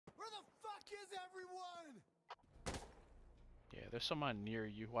there's someone near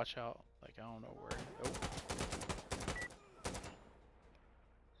you. Watch out. Like, I don't know where. Oh.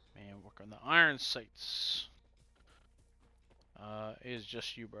 Man, work on the iron sights. It is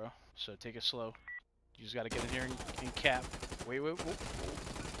just you, bro. So take it slow. You just gotta get in here and cap. Wait.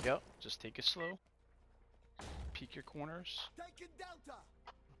 Yep, just take it slow. Peek your corners.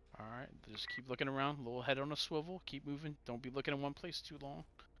 Alright, just keep looking around. Little head on a swivel. Keep moving. Don't be looking in one place too long.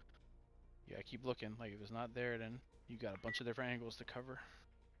 Yeah, keep looking. Like, if it's not there, then you got a bunch of different angles to cover.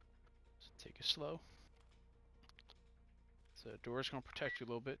 So take it slow. So the door's gonna protect you a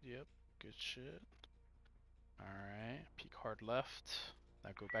little bit. Yep, good shit. Alright, peek hard left.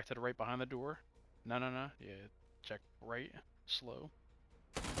 Now go back to the right behind the door. No. Yeah, check right. Slow.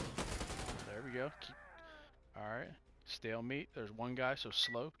 There we go. Keep. Alright. Stalemate. There's one guy, so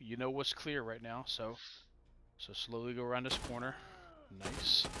slow. You know what's clear right now, so slowly go around this corner.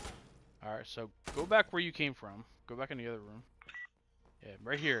 Nice. Alright, so go back where you came from. Go back in the other room. Yeah,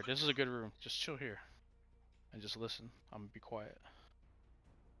 right here. This is a good room. Just chill here. And just listen. I'm gonna be quiet.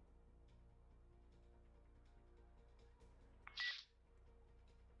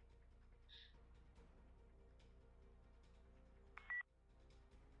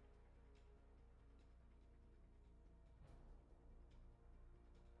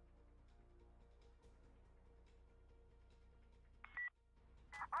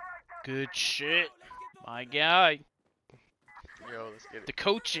 Good shit. My guy. Yo, let's get it. The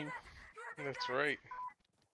coaching. That's right.